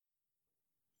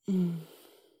Mm,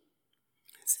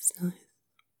 this is nice.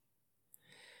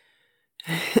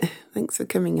 Thanks for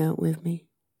coming out with me.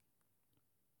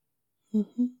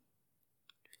 hmm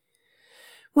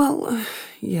Well,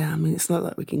 yeah, I mean, it's not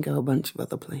like we can go a bunch of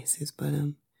other places, but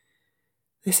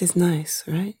this is nice,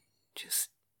 right? Just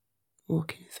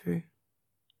walking through.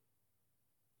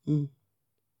 Mm.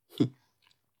 Do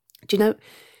you know,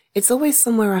 it's always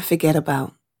somewhere I forget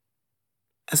about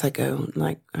as I go,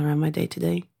 like, around my day to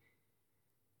day.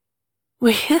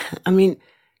 Well, yeah, I mean,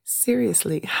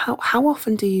 seriously, how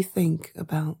often do you think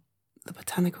about the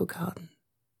botanical garden?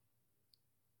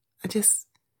 I just...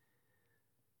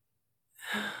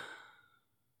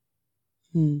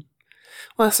 Hmm.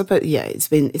 Well, I suppose, yeah, it's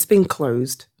been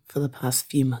closed for the past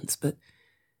few months, but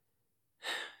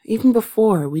even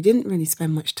before, we didn't really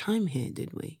spend much time here,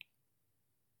 did we?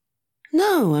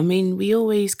 No, I mean, we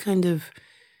always kind of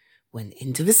went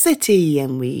into the city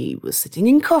and we were sitting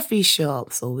in coffee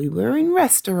shops or we were in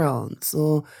restaurants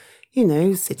or,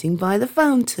 sitting by the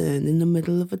fountain in the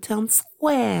middle of a town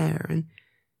square. And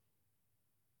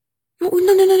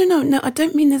oh, no, I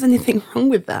don't mean there's anything wrong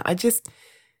with that.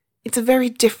 It's a very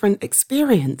different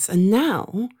experience. And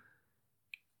now,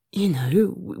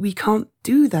 we can't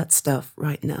do that stuff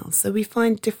right now. So we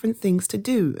find different things to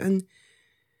do. And,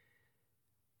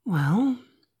 well,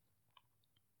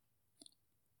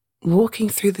 walking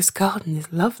through this garden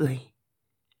is lovely.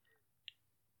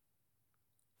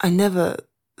 I never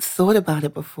thought about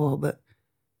it before, but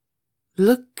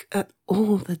look at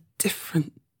all the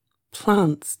different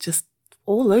plants just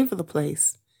all over the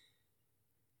place.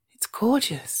 It's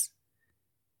gorgeous.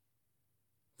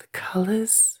 The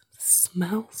colors, the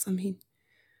smells, I mean,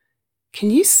 can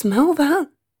you smell that?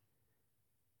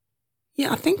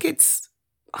 Yeah, I think it's,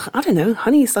 I don't know,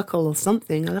 honeysuckle or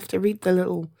something. I'll have to read the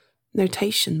little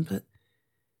notation, but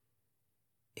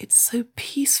it's so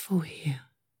peaceful here.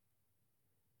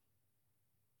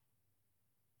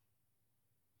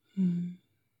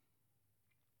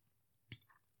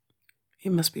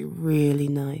 It must be really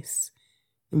nice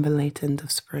in the late end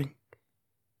of spring.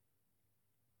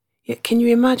 Yet can you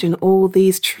imagine all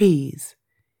these trees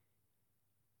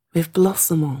with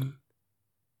blossom on?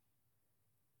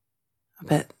 I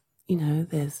bet,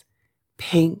 there's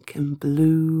pink and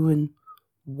blue and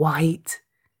white,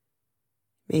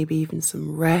 maybe even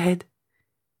some red.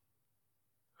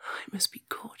 Oh, it must be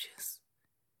gorgeous.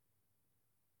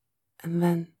 And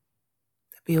then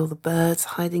there'll be all the birds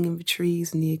hiding in the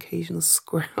trees and the occasional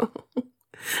squirrel.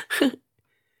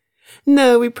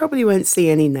 No, we probably won't see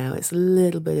any now. It's a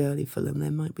little bit early for them. They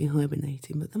might be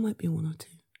hibernating, but there might be one or two.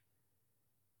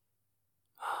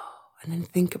 And then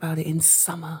think about it in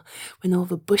summer when all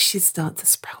the bushes start to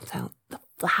sprout out, the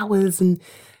flowers and,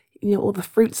 all the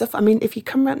fruit stuff. I mean, if you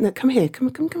come around, no, come here,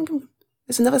 come.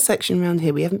 There's another section around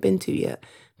here we haven't been to yet.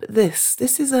 But this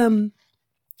is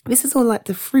all like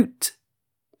the fruit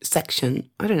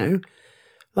section. I don't know,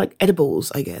 like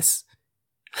edibles, I guess.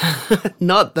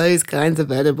 Not those kinds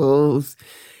of edibles.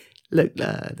 Look,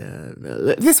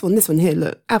 look. This one here,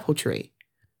 look, apple tree.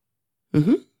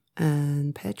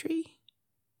 And pear tree.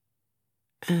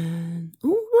 And,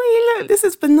 oh, look, this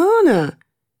is banana.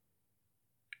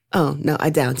 Oh, no, I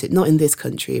doubt it. Not in this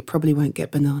country. It probably won't get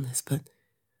bananas, but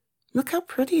look how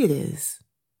pretty it is.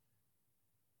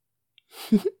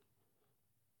 Do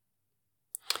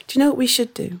you know what we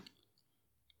should do?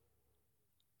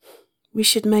 We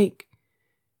should make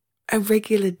a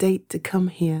regular date to come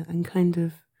here and kind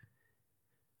of,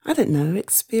 I don't know,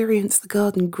 experience the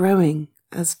garden growing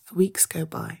as the weeks go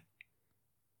by.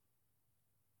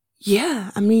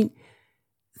 Yeah, I mean,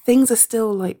 things are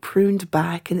still like pruned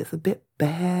back and it's a bit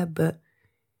bare, but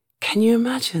can you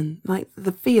imagine, like,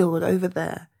 the field over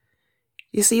there?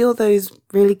 You see all those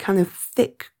really kind of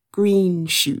thick green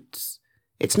shoots.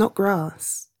 It's not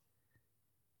grass.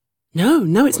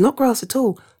 No, it's not grass at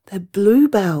all. They're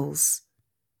bluebells.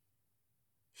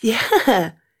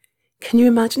 Yeah. Can you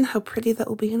imagine how pretty that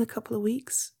will be in a couple of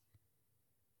weeks?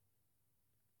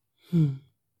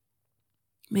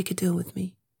 Make a deal with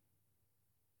me.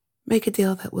 Make a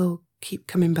deal that we'll keep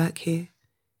coming back here,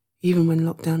 even when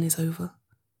lockdown is over.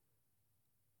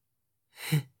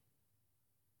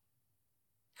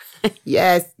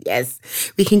 Yes.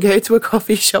 We can go to a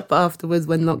coffee shop afterwards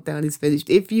when lockdown is finished,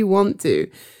 if you want to.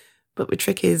 But the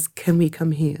trick is, can we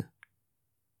come here?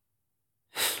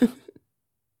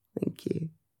 Thank you.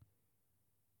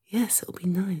 Yes, it'll be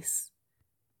nice.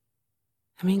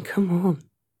 I mean, come on.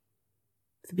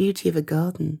 The beauty of a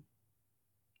garden.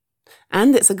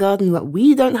 And it's a garden that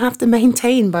we don't have to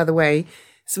maintain, by the way.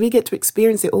 So we get to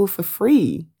experience it all for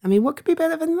free. I mean, what could be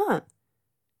better than that?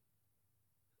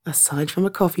 Aside from a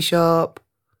coffee shop.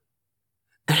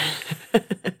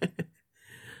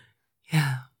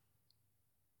 Yeah.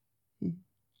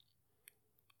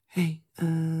 Hey,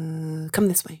 come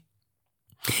this way.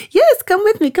 Yes, come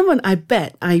with me. Come on. I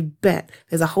bet.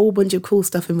 There's a whole bunch of cool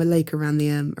stuff in the lake around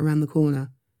the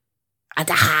corner.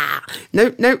 Adaha!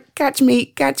 No, catch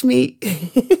me.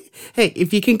 Hey,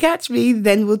 if you can catch me,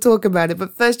 then we'll talk about it.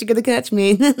 But first, you're gonna catch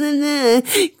me.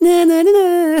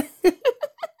 Na.